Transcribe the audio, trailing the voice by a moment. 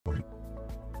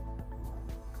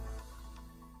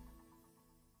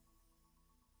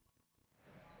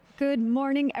Good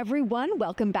morning, everyone.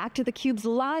 Welcome back to theCUBE's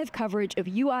live coverage of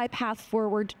UiPath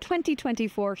Forward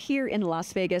 2024 here in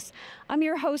Las Vegas. I'm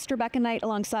your host, Rebecca Knight,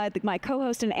 alongside my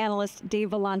co-host and analyst, Dave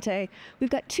Vellante.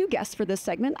 We've got two guests for this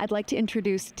segment. I'd like to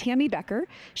introduce Tami Becker.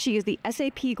 She is the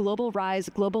SAP Global Rise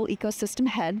Global Ecosystem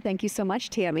Head. Thank you so much,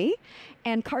 Tami.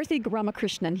 And Karthigeyan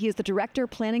Ramakrishnan. He is the Director,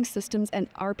 Planning Systems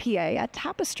and RPA at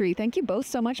Tapestry. Thank you both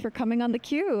so much for coming on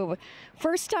theCUBE.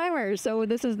 First timers, so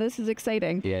this is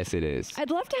exciting. Yes, it is.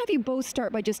 I'd love to have you both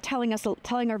start by just telling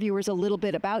our viewers a little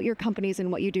bit about your companies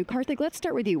and what you do. Karthik, let's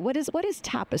start with you. What is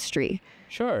Tapestry?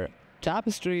 Sure.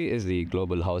 Tapestry is the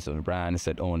global house of brands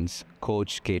that owns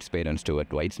Coach, Kate Spade, and Stuart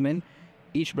Weitzman.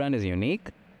 Each brand is unique,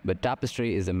 but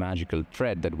Tapestry is a magical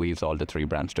thread that weaves all the three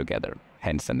brands together,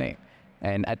 hence the name.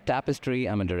 And at Tapestry,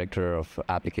 I'm a director of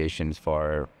applications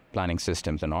for planning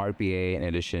systems and RPA. In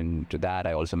addition to that,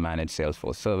 I also manage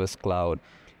Salesforce Service Cloud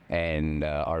and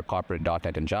our corporate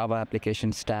 .NET and Java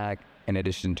application stack, in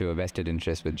addition to a vested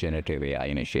interest with generative AI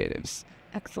initiatives.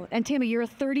 Excellent. And Tami, you're a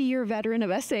 30-year veteran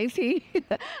of SAP.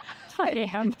 I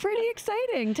am. Pretty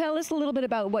exciting. Tell us a little bit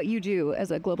about what you do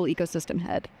as a global ecosystem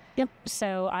head. Yep.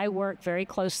 So I work very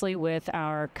closely with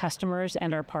our customers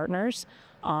and our partners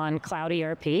on cloud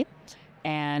ERP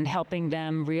and helping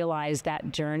them realize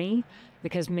that journey,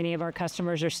 because many of our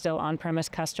customers are still on-premise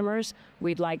customers.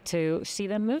 We'd like to see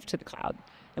them move to the cloud.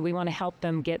 And we want to help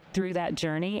them get through that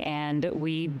journey, and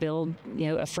we build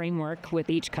a framework with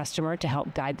each customer to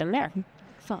help guide them there.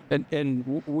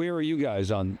 And where are you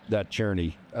guys on that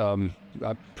journey? I'm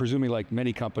presuming, like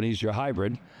many companies, you're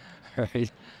hybrid, right?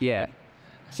 Yeah.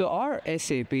 So our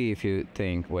SAP, if you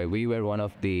think, where we were one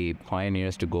of the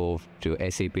pioneers to go to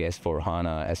SAP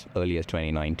S/4HANA as early as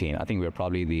 2019. I think we're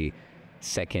probably the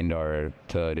second or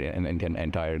third in the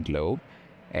entire globe.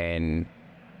 And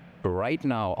right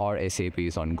now, our SAP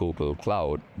is on Google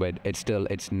Cloud, but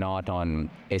it's not on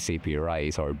SAP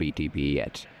RISE or BTP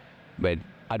yet. But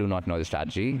I do not know the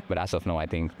strategy, but as of now, I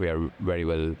think we are very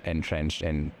well entrenched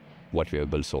in what we have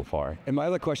built so far. And my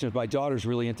other question is, my daughter's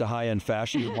really into high-end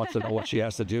fashion and wants to know what she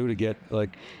has to do to get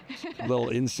like a little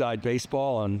inside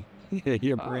baseball on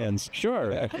your brands.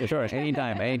 Sure, sure,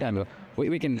 anytime.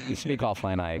 We can speak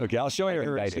offline. Okay, I'll show you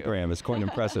her Instagram. It's quite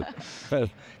impressive.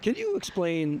 Can you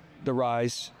explain the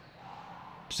RISE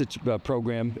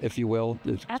program, if you will?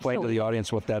 Explain to the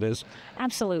audience what that is.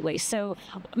 Absolutely. So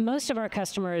most of our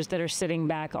customers that are sitting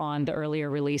back on the earlier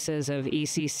releases of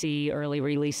ECC, early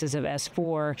releases of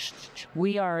S4,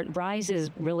 RISE is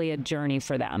really a journey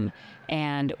for them.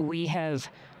 And we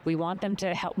want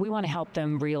to help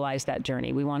them realize that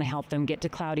journey. We want to help them get to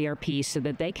cloud ERP so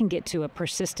that they can get to a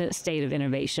persistent state of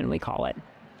innovation, we call it.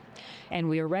 And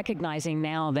we are recognizing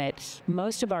now that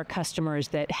most of our customers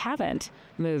that haven't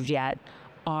moved yet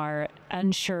are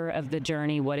unsure of the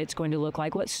journey, what it's going to look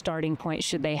like, what starting point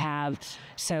should they have.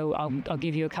 So I'll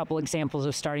give you a couple examples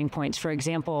of starting points. For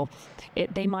example,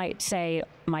 they might say,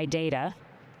 my data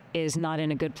is not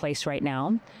in a good place right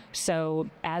now. So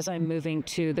as I'm moving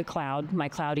to the cloud, my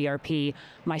cloud ERP,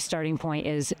 my starting point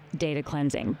is data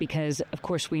cleansing, because of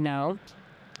course we know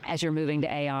as you're moving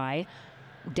to AI,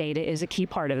 data is a key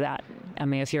part of that. I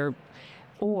mean,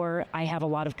 or I have a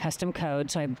lot of custom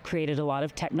code, so I've created a lot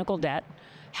of technical debt.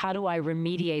 How do I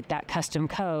remediate that custom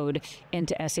code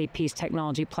into SAP's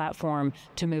technology platform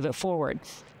to move it forward?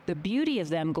 The beauty of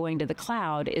them going to the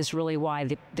cloud is really why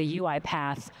the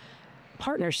UiPath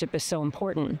partnership is so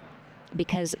important,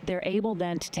 because they're able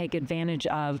then to take advantage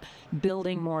of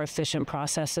building more efficient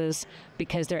processes,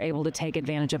 because they're able to take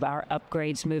advantage of our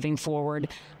upgrades moving forward.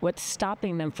 What's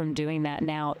stopping them from doing that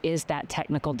now is that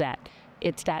technical debt.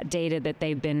 It's that data that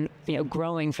they've been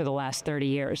growing for the last 30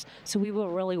 years. So we will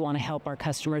really want to help our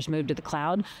customers move to the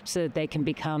cloud so that they can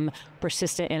become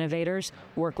persistent innovators,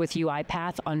 work with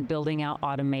UiPath on building out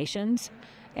automations.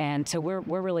 And so we're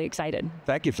really excited.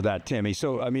 Thank you for that, Tami.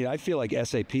 So, I mean, I feel like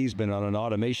SAP's been on an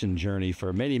automation journey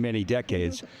for many, many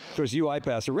decades. Of course,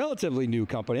 UiPath's a relatively new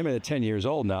company. I mean, they're 10 years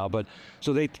old now, but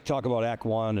so they talk about Act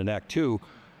 1 and Act 2.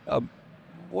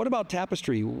 What about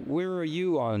Tapestry? Where are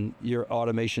you on your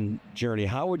automation journey?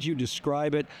 How would you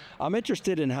describe it? I'm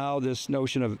interested in how this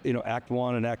notion of Act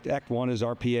 1 and Act 1 is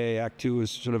RPA, Act 2 is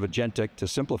sort of agentic, to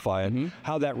simplify it,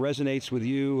 how that resonates with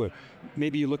you, or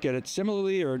maybe you look at it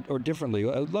similarly or differently.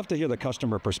 I'd love to hear the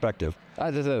customer perspective.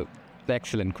 That's an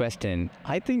excellent question.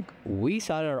 I think we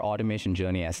started our automation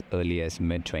journey as early as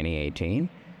mid-2018,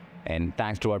 and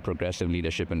thanks to our progressive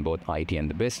leadership in both IT and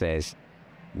the business,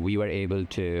 we were able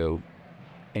to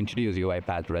introduce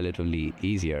UiPath relatively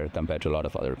easier compared to a lot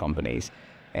of other companies.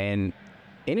 And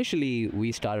initially,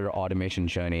 we started our automation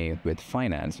journey with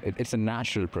finance. It's a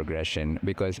natural progression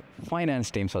because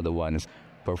finance teams are the ones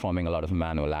performing a lot of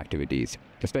manual activities,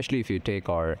 especially if you take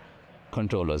our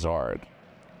controllers org.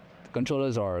 The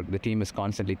controllers org, the team is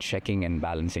constantly checking and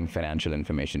balancing financial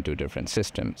information to different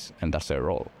systems, and that's their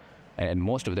role. And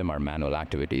most of them are manual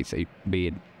activities, be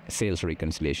it sales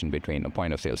reconciliation between a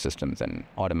point of sale systems and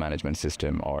order management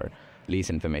system, or lease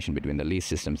information between the lease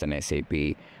systems and SAP.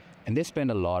 And they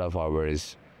spend a lot of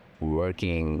hours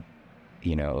working,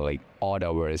 like odd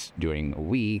hours during a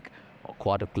week, or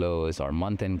quarter close, or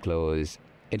month-end close.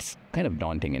 It's kind of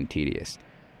daunting and tedious,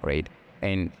 right?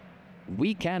 And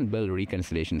we can build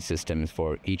reconciliation systems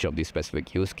for each of these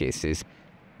specific use cases,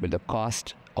 but the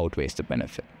cost outweighs the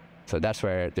benefit. So that's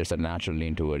where there's a natural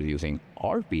lean towards using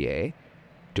RPA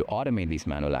to automate these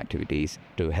manual activities,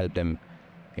 to help them,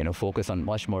 focus on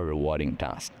much more rewarding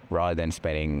tasks rather than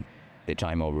spending the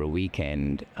time over a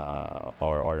weekend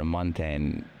or a month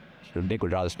end. They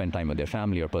could rather spend time with their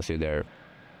family or pursue their,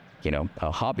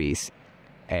 hobbies,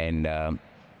 and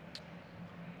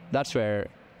that's where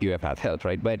UiPath helps,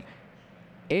 right? But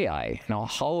AI, now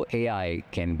how AI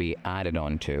can be added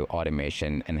on to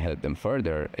automation and help them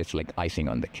further, it's like icing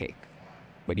on the cake.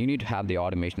 But you need to have the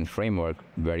automation framework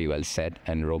very well set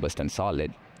and robust and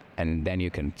solid, and then you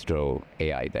can throw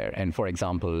AI there. And for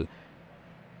example,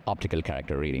 optical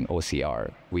character reading,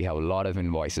 OCR, we have a lot of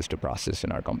invoices to process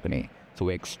in our company. So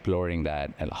we're exploring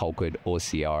that, and how could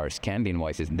OCR scan the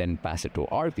invoices, then pass it to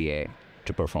RPA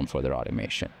to perform further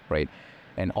automation, right?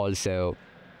 And also,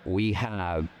 we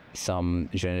have some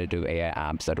generative AI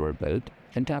apps that were built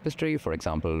in Tapestry. For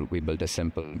example, we built a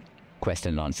simple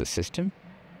question and answer system.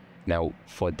 Now,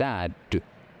 for that,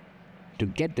 to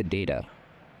get the data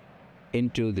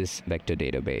into this vector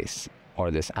database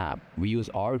or this app, we use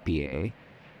RPA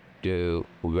to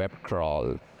web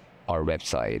crawl our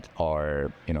website,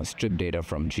 or strip data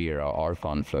from Jira or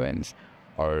Confluence,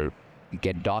 or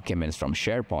get documents from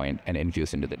SharePoint and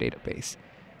infuse into the database.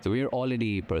 So we are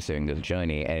already pursuing this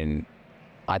journey, and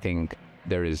I think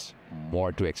there is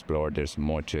more to explore. There's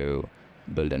more to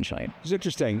build and shine. It's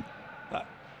interesting.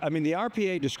 I mean, the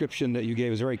RPA description that you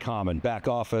gave is very common, back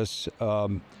office,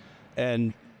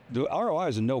 and the ROI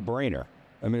is a no-brainer.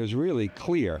 I mean, it was really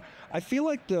clear. I feel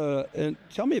like and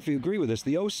tell me if you agree with this,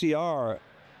 the OCR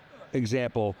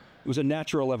example was a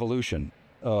natural evolution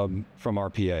from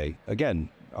RPA. Again,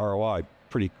 ROI,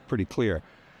 pretty clear.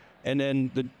 And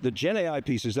then the Gen AI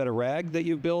piece, is that a RAG that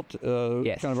you built?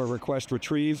 Yes. Kind of a request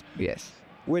retrieve? Yes.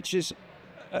 Which is,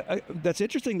 that's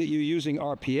interesting that you're using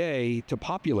RPA to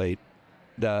populate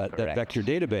that vector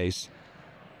database.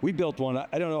 We built one.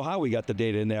 I don't know how we got the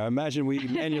data in there. I imagine we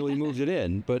manually moved it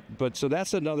in, but so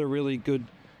that's another really good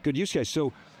use case.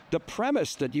 So the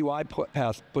premise that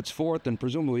UiPath puts forth, and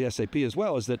presumably SAP as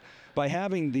well, is that by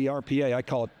having the RPA, I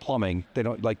call it plumbing. They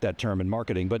don't like that term in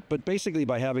marketing, but basically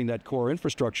by having that core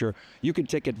infrastructure, you can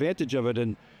take advantage of it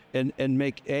and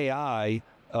make AI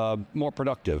more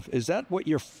productive. Is that what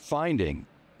you're finding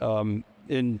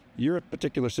in your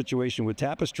particular situation with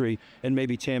Tapestry, and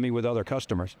maybe Tami with other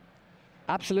customers?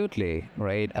 Absolutely,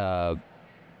 right?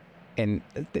 And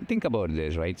think about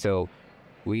this, right? So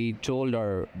we told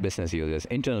our business users,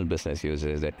 internal business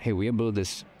users, that, hey, we built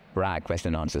this RAG,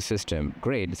 question and answer system.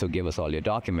 Great, so give us all your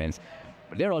documents.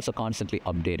 But they're also constantly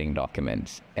updating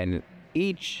documents. And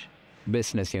each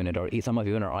business unit, or some of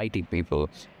even our IT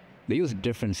people, they use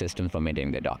different systems for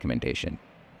maintaining their documentation,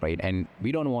 right? And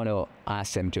we don't want to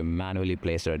ask them to manually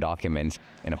place their documents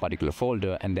in a particular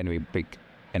folder, and then we pick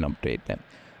and update them.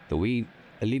 So we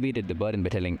alleviated the burden by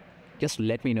telling, just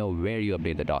let me know where you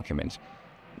update the documents.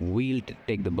 We'll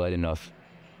take the burden of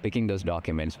picking those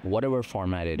documents, whatever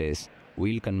format it is,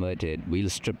 we'll convert it, we'll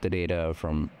strip the data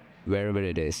from wherever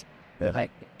it is,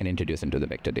 right, and introduce into the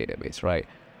vector database, right?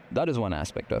 That is one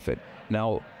aspect of it.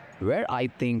 Now, where I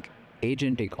think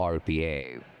agentic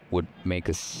RPA would make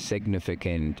a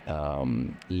significant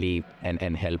leap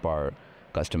and help our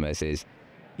customers is,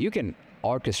 you can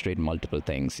orchestrate multiple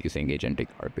things using agentic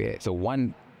RPA. So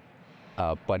one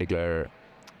particular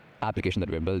application that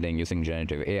we're building using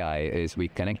generative AI is we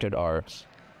connected our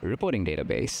reporting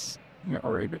database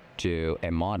to a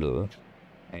model,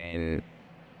 and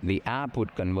the app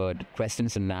would convert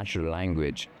questions in natural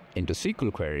language into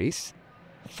SQL queries,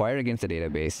 fire against the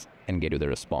database, and get you the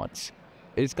response.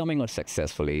 It's coming out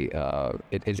successfully.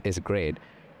 It's great.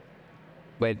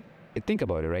 But think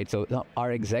about it, right? So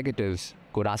our executives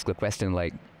could ask the question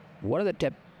like, what are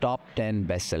the top 10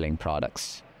 best-selling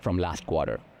products from last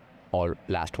quarter, or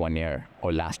last 1 year,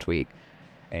 or last week?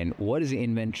 And what is the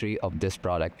inventory of this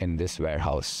product in this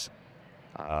warehouse?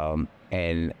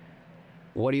 And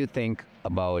what do you think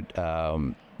about,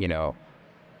 out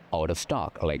of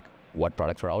stock? Like, what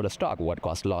products are out of stock? What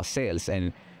cost lost sales?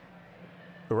 And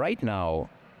right now,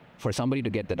 for somebody to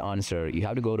get that answer, you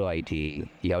have to go to IT,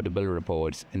 you have to build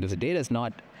reports, and if the data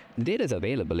is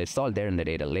available, it's all there in the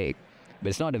data lake, but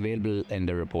it's not available in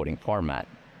the reporting format.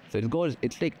 So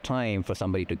it takes time for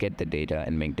somebody to get the data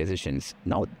and make decisions.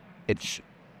 Now it's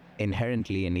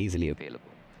inherently and easily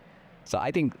available. So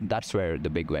I think that's where the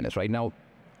big win is. Right now,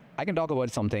 I can talk about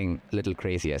something a little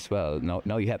crazy as well.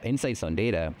 Now you have insights on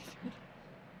data.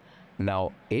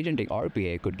 Now, agentic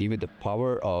RPA could give you the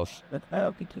power of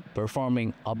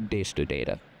performing updates to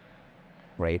data,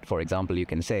 right? For example, you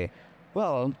can say,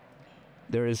 well,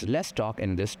 there is less stock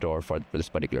in this store for this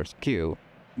particular SKU,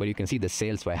 but you can see the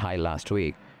sales were high last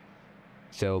week.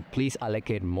 So please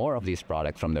allocate more of these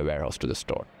products from the warehouse to the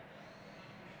store,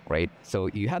 right? So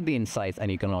you have the insights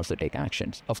and you can also take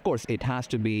actions. Of course, it has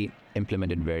to be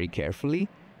implemented very carefully,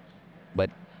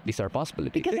 but these are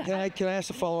possibilities. Can I ask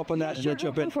a follow-up on that? Sure,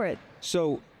 jump go in? for it.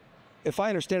 So if I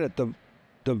understand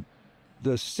it,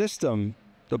 the system,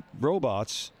 the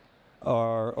robots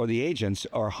or the agents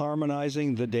are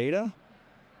harmonizing the data.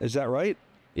 Is that right?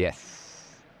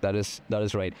 Yes, that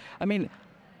is right. I mean,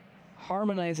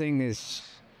 harmonizing is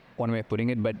one way of putting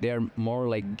it, but they're more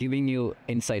like giving you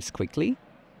insights quickly.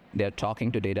 They're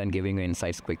talking to data and giving you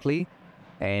insights quickly.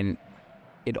 And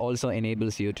it also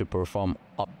enables you to perform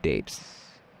updates.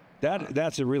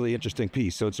 That's a really interesting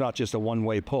piece. So it's not just a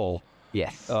one-way pull.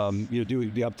 Yes. You do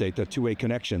the update, the two-way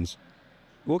connections.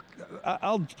 Well,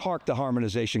 I'll park the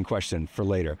harmonization question for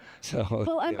later. So,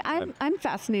 well, I'm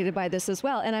fascinated by this as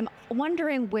well, and I'm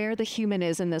wondering where the human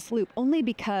is in this loop. Only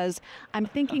because I'm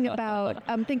thinking about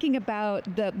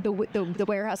the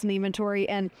warehouse and the inventory,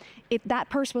 and if that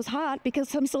purse was hot because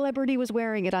some celebrity was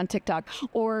wearing it on TikTok,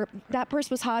 or that purse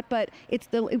was hot, but it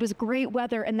was great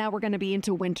weather, and now we're going to be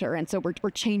into winter, and so we're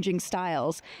changing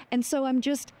styles. And so I'm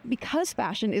just, because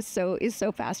fashion is so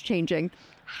fast changing.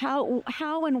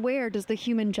 How and where does the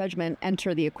human judgment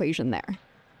enter the equation there?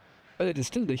 But it is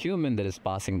still the human that is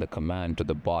passing the command to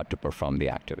the bot to perform the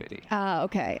activity.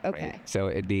 Okay. Right? So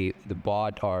the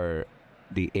bot or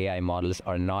the AI models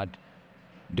are not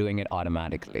doing it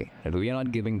automatically. We are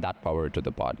not giving that power to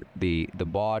the bot. The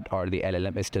bot or the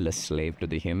LLM is still a slave to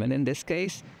the human in this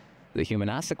case. The human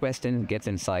asks a question, gets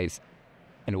insights,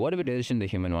 and whatever decision the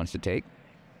human wants to take,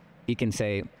 he can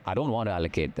say, I don't want to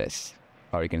allocate this.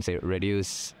 Or you can say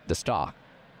reduce the stock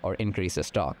or increase the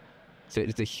stock. So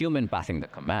it's the human passing the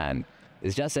command.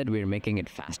 It's just that we're making it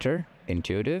faster,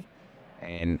 intuitive,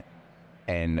 and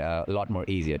a lot more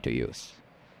easier to use.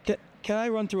 Can I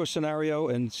run through a scenario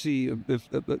and see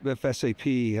if SAP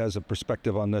has a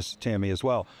perspective on this, Tami, as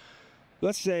well?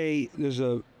 Let's say there's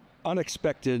a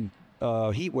unexpected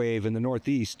heat wave in the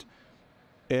Northeast,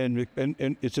 and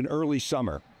it's an early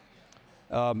summer,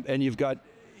 and you've got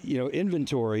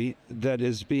inventory that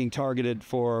is being targeted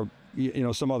for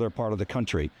some other part of the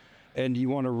country, and you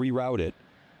want to reroute it.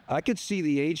 I could see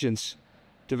the agents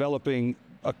developing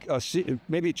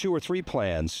maybe 2 or 3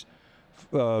 plans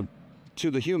to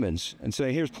the humans and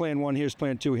say, here's plan 1, here's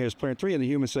plan 2, here's plan 3, and the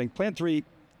humans saying, plan 3,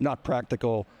 not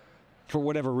practical for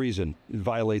whatever reason. It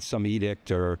violates some edict,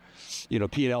 or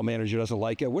P&L manager doesn't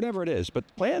like it, whatever it is.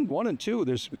 But plan 1 and 2,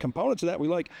 there's components of that we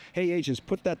like. Hey, agents,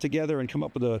 put that together and come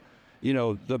up with the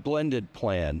blended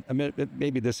plan. I mean,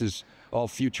 maybe this is all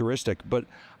futuristic, but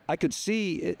I could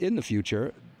see in the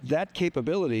future that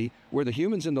capability where the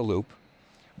human's in the loop,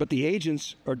 but the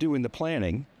agents are doing the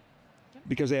planning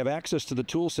because they have access to the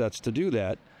tool sets to do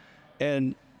that,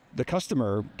 and the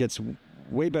customer gets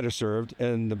way better served,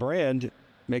 and the brand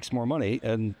makes more money,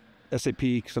 and SAP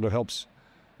sort of helps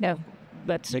make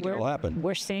it all happen.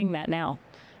 We're seeing that now.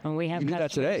 And we have do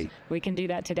that today. We can do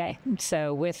that today.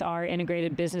 So with our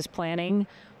integrated business planning,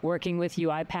 working with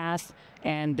UiPath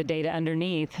and the data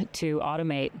underneath to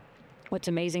automate. What's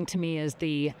amazing to me is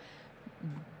the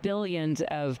billions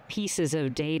of pieces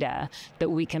of data that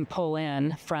we can pull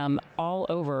in from all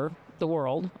over the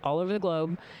world, all over the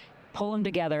globe, pull them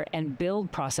together and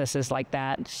build processes like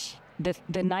that.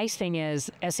 The nice thing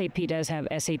is SAP does have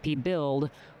SAP Build,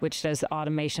 which does the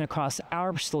automation across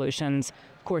our solutions.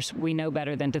 Of course, we know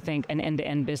better than to think an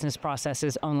end-to-end business process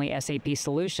is only SAP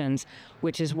solutions,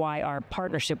 which is why our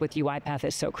partnership with UiPath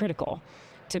is so critical,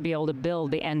 to be able to build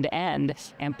the end-to-end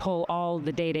and pull all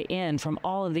the data in from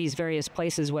all of these various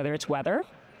places, whether it's weather,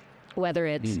 whether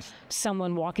it's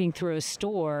someone walking through a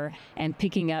store and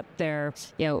picking up their,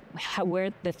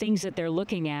 where the things that they're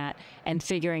looking at and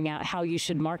figuring out how you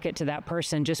should market to that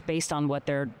person just based on what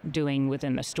they're doing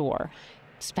within the store.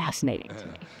 It's fascinating to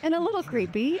me. And a little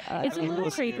creepy. It's a little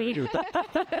creepy.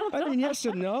 I mean, yes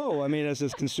and no. I mean, as a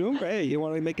consumer, hey, you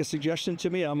want to make a suggestion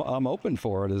to me? I'm open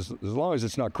for it as long as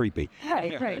it's not creepy.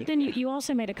 Right. Then you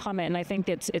also made a comment, and I think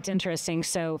it's interesting.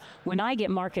 So when I get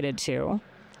marketed to,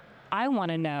 I want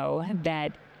to know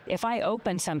that if I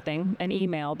open something, an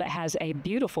email that has a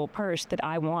beautiful purse that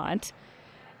I want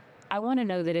to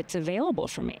know that it's available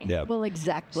for me. Yeah. Well,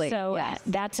 exactly. So yes.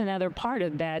 that's another part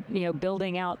of that,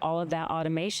 building out all of that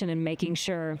automation and making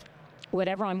sure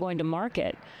whatever I'm going to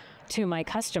market to my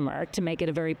customer to make it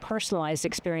a very personalized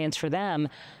experience for them,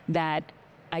 that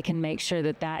I can make sure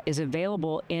that that is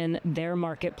available in their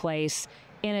marketplace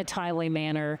in a timely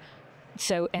manner.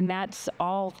 So, and that's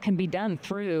all can be done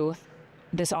through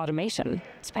this automation.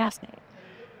 It's fascinating.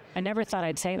 I never thought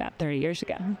I'd say that 30 years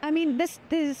ago. I mean,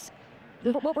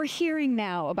 what we're hearing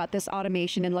now about this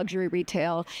automation in luxury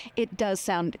retail, it does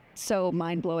sound so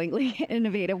mind-blowingly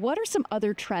innovative. What are some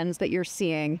other trends that you're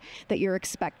seeing, that you're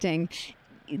expecting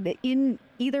in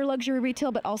either luxury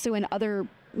retail, but also in other,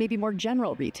 maybe more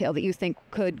general retail, that you think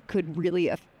could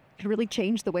really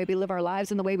change the way we live our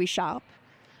lives and the way we shop?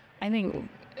 I think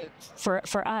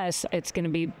for us,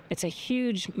 it's a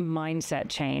huge mindset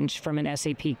change from an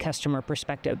SAP customer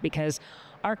perspective, because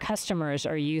our customers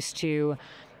are used to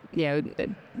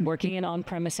working in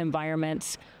on-premise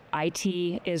environments. IT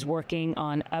is working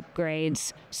on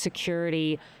upgrades,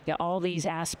 security, all these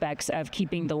aspects of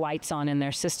keeping the lights on in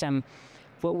their system.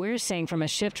 What we're seeing from a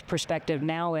shift perspective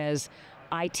now is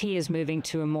IT is moving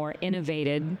to a more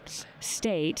innovative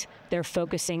state. They're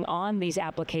focusing on these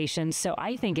applications. So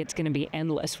I think it's going to be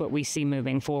endless what we see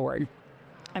moving forward.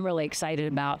 I'm really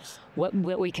excited about what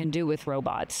we can do with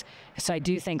robots. So I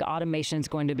do think automation is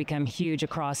going to become huge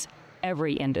across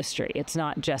every industry. It's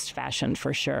not just fashion,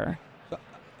 for sure.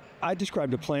 I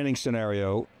described a planning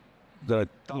scenario that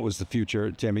I thought was the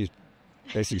future. Tami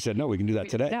basically said, no, we can do that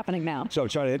today. It's happening now. So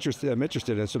I'm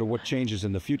interested in sort of what changes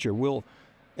in the future.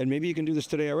 And maybe you can do this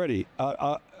today already.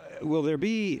 Will there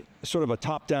be sort of a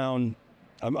top-down,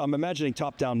 I'm imagining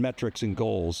top-down metrics and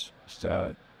goals.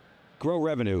 Grow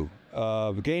revenue,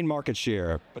 gain market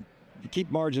share, but keep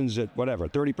margins at whatever,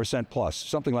 30% plus,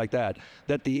 something like that,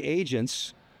 that the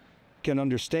agents can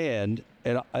understand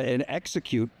and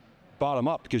execute bottom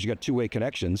up, because you got two-way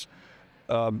connections,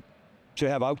 to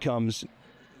have outcomes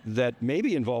that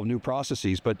maybe involve new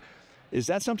processes. But is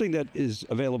that something that is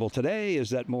available today?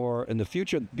 Is that more in the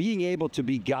future? Being able to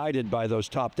be guided by those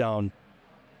top-down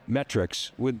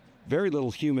metrics with very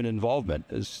little human involvement.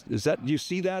 Do you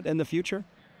see that in the future?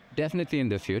 Definitely in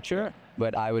the future,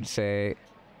 but I would say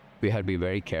we have to be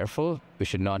very careful. We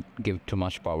should not give too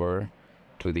much power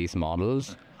to these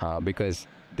models, because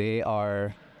they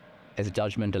are as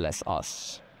judgmental as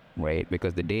us, right?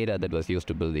 Because the data that was used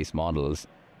to build these models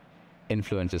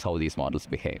influences how these models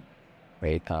behave,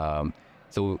 right?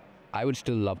 So I would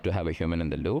still love to have a human in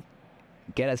the loop,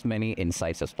 get as many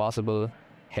insights as possible,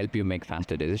 help you make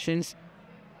faster decisions,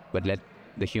 but let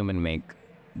the human make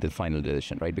the final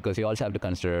decision, right? Because you also have to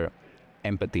consider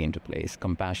empathy into place,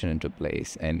 compassion into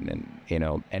place, and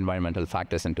environmental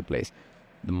factors into place.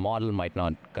 The model might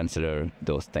not consider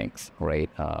those things, right?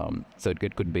 So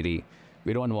it could be,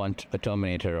 we don't want a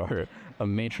Terminator or a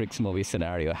Matrix movie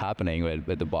scenario happening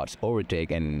where the bots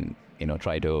overtake and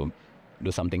try to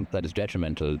do something that is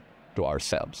detrimental to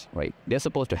ourselves, right? They're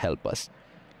supposed to help us.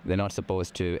 They're not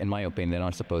supposed to, in my opinion, they're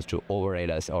not supposed to override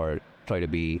us or try to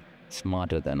be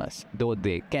smarter than us. Though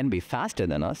they can be faster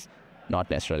than us, not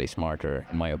necessarily smarter,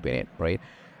 in my opinion, right?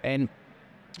 And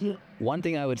one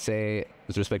thing I would say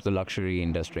with respect to the luxury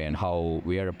industry and how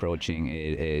we are approaching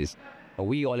it is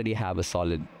we already have a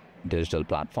solid digital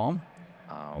platform.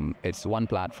 It's one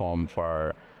platform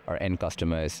for our end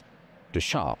customers to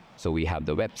shop. So we have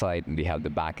the website, and we have the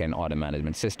back-end order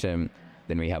management system,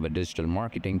 then we have a digital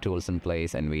marketing tools in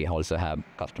place, and we also have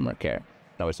customer care.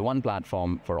 Now it's one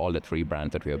platform for all the three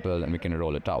brands that we have built, and we can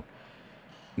roll it out.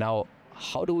 Now,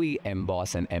 how do we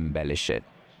emboss and embellish it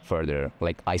further,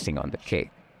 like icing on the cake?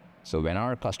 So when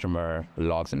our customer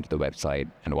logs into the website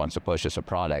and wants to purchase a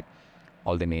product,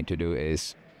 all they need to do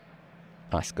is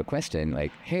ask a question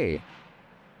like, hey,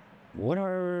 what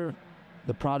are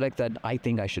the product that I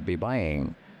think I should be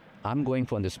buying? I'm going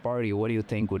for this party. What do you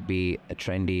think would be a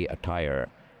trendy attire?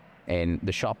 And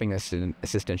the shopping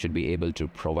assistant should be able to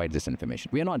provide this information.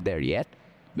 We are not there yet,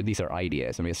 but these are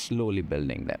ideas, and we're slowly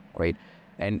building them, right?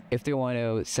 And if they want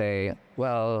to say,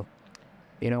 well,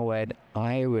 you know what,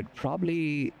 I would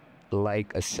probably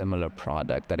like a similar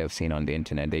product that I've seen on the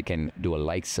internet, they can do a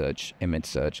like search, image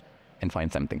search, and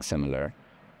find something similar.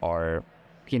 Or,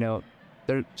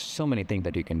 there are so many things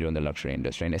that you can do in the luxury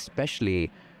industry, and especially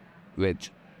with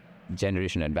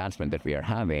generation advancement that we are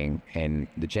having, and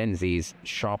the Gen Zs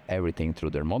shop everything through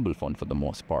their mobile phone for the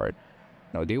most part.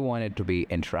 Now they want it to be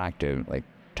interactive, like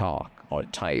talk or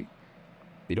type.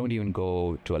 They don't even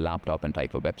go to a laptop and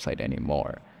type a website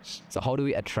anymore. So how do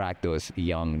we attract those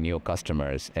young, new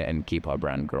customers and keep our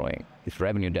brand growing? If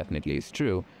revenue definitely is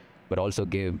true, but also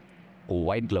give a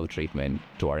white glove treatment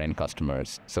to our end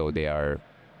customers so they are,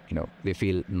 they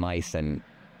feel nice and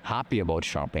happy about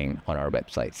shopping on our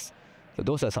websites. So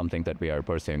those are something that we are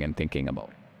pursuing and thinking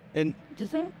about. And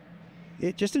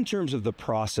just in terms of the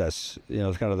process,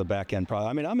 kind of the back end process,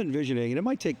 I mean, I'm envisioning, and it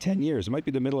might take 10 years, it might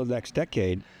be the middle of the next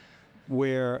decade,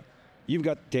 where you've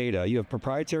got data, you have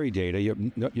proprietary data,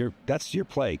 that's your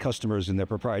play, customers and their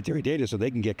proprietary data, so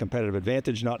they can get competitive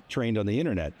advantage, not trained on the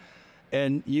internet.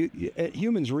 And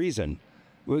humans reason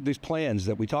with these plans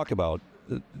that we talk about.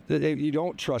 You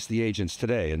don't trust the agents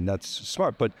today, and that's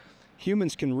smart, but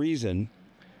humans can reason,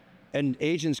 and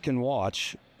agents can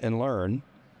watch and learn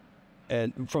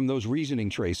and from those reasoning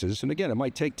traces. And again, it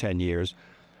might take 10 years,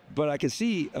 but I can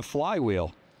see a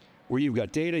flywheel where you've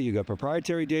got data, you've got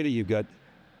proprietary data, you've got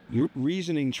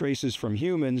reasoning traces from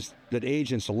humans that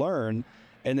agents learn,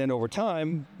 and then over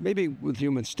time, maybe with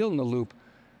humans still in the loop,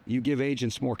 you give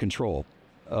agents more control,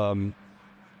 and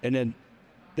then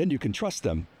you can trust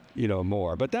them,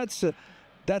 more. But that's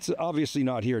obviously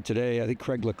not here today. I think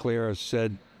Craig Leclerc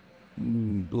said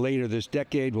later this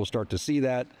decade we'll start to see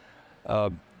that.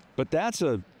 But that's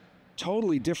a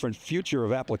totally different future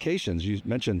of applications. You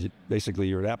mentioned basically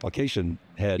you're an application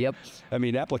head. Yep. I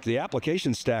mean, the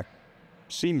application stack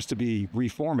seems to be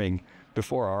reforming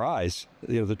before our eyes.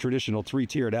 The traditional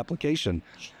 3-tiered application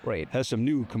has some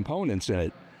new components in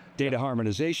it. Data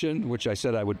harmonization, which I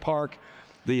said I would park,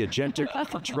 the agentic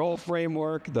control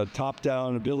framework, the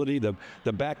top-down ability, the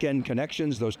back-end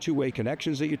connections, those two-way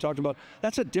connections that you talked about.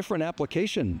 That's a different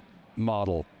application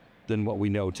model than what we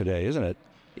know today, isn't it?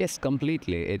 Yes,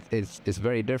 completely. It's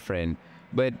very different.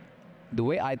 But the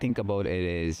way I think about it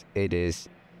is,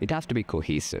 it has to be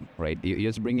cohesive, right? You're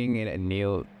just bringing in a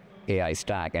new AI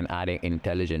stack and adding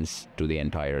intelligence to the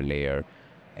entire layer.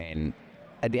 And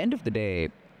at the end of the day,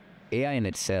 AI in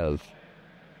itself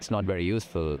is not very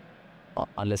useful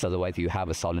unless otherwise you have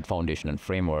a solid foundation and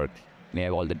framework. You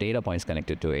have all the data points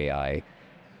connected to AI,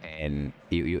 and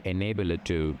you enable it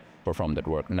to perform that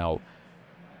work. Now,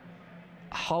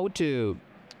 how to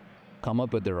come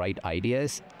up with the right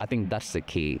ideas, I think that's the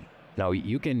key. Now,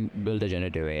 you can build a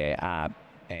generative AI app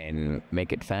and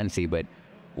make it fancy, but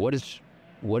what is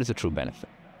the true benefit,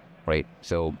 right?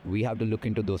 So we have to look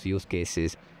into those use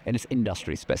cases, and it's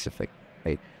industry specific,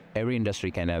 right? Every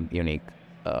industry can have unique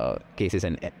cases,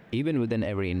 and even within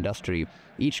every industry,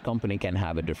 each company can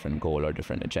have a different goal or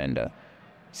different agenda.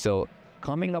 So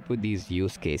coming up with these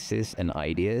use cases and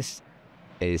ideas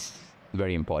is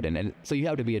very important. And so you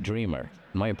have to be a dreamer.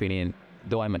 In my opinion,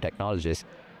 though I'm a technologist,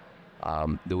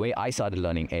 the way I started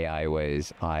learning AI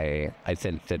was I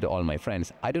said to all my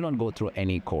friends, I do not go through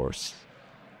any course.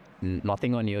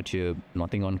 Nothing on YouTube,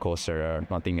 nothing on Coursera,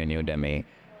 nothing on Udemy.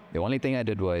 The only thing I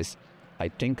did was I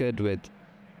tinkered with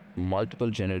multiple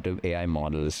generative AI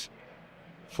models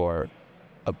for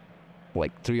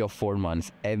like 3 or 4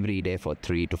 months every day for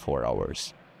 3 to 4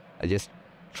 hours. I just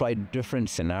tried different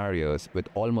scenarios with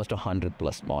almost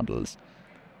 100+ models.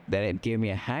 Then it gave me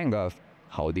a hang of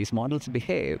how these models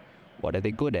behave. What are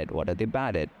they good at? What are they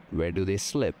bad at? Where do they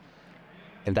slip?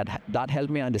 And that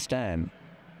helped me understand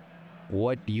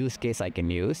what use case I can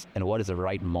use and what is the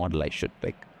right model I should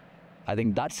pick. I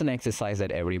think that's an exercise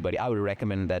that I would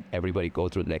recommend that everybody go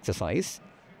through the exercise,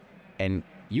 and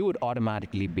you would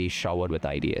automatically be showered with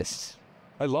ideas.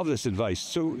 I love this advice.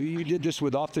 So you did this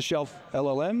with off-the-shelf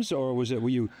LLMs, or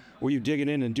were you digging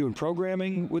in and doing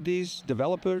programming with these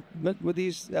with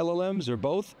these LLMs, or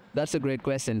both? That's a great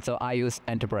question. So I use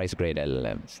enterprise-grade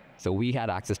LLMs. So we had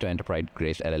access to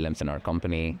enterprise-grade LLMs in our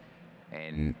company,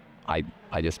 and I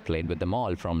just played with them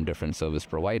all from different service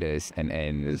providers, and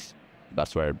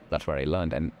that's where I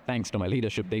learned. And thanks to my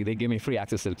leadership, they gave me free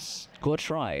access to go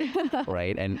try,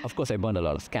 right? And of course, I burned a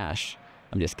lot of cash.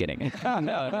 I'm just kidding. But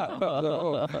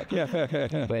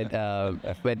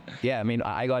yeah, I mean,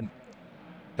 I got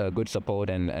good support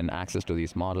and access to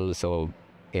these models. So,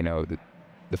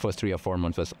 the first 3 or 4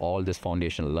 months was all this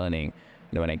foundational learning.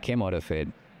 And when I came out of it,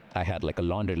 I had like a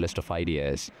laundry list of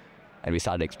ideas, and we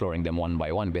started exploring them one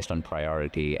by one based on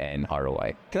priority and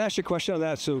ROI. Can I ask you a question on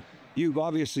that? So you've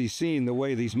obviously seen the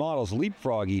way these models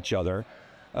leapfrog each other.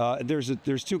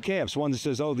 There's two camps. One that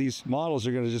says, oh, these models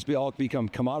are going to just all become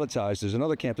commoditized. There's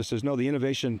another camp that says, no, the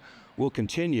innovation will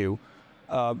continue.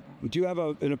 Do you have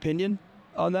an opinion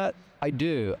on that? I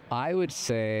do. I would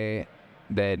say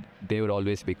that there would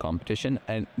always be competition,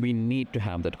 and we need to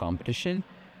have that competition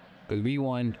because we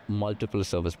want multiple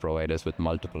service providers with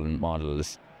multiple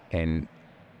models, and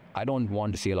I don't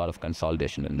want to see a lot of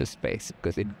consolidation in this space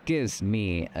because it gives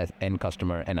me as end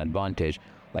customer an advantage.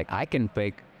 Like I can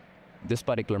pick this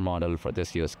particular model for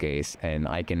this use case, and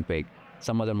I can pick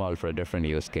some other model for a different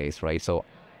use case, right? So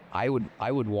I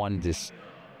would want this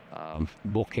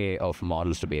bouquet of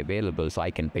models to be available so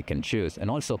I can pick and choose, and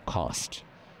also cost,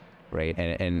 right?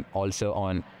 And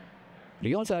also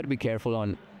you also have to be careful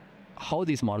on how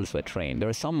these models were trained. There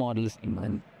are some models,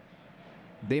 and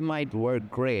they might work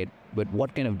great, but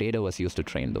what kind of data was used to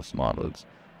train those models,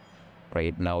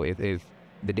 right? Now, if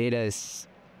the data is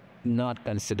not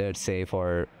considered safe,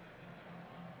 or,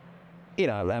 you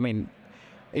know, I mean,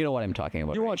 you know what I'm talking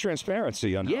about. You want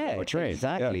transparency on how they're trained.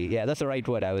 Exactly. Yeah, that's the right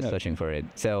word. I was searching for it.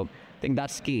 So I think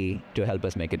that's key to help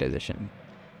us make a decision.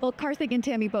 Well, Karthik and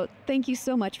Tami both, thank you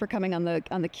so much for coming on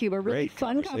the CUBE. A really Great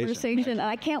fun conversation, and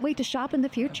I can't wait to shop in the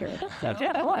future.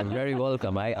 You're very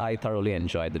welcome. I thoroughly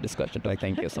enjoyed the discussion.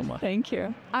 Thank you so much. Thank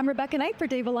you. I'm Rebecca Knight for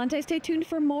Dave Vellante. Stay tuned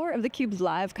for more of theCUBE's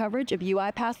live coverage of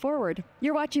UiPath Forward.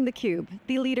 You're watching theCUBE,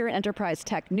 the leader in enterprise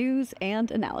tech news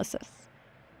and analysis.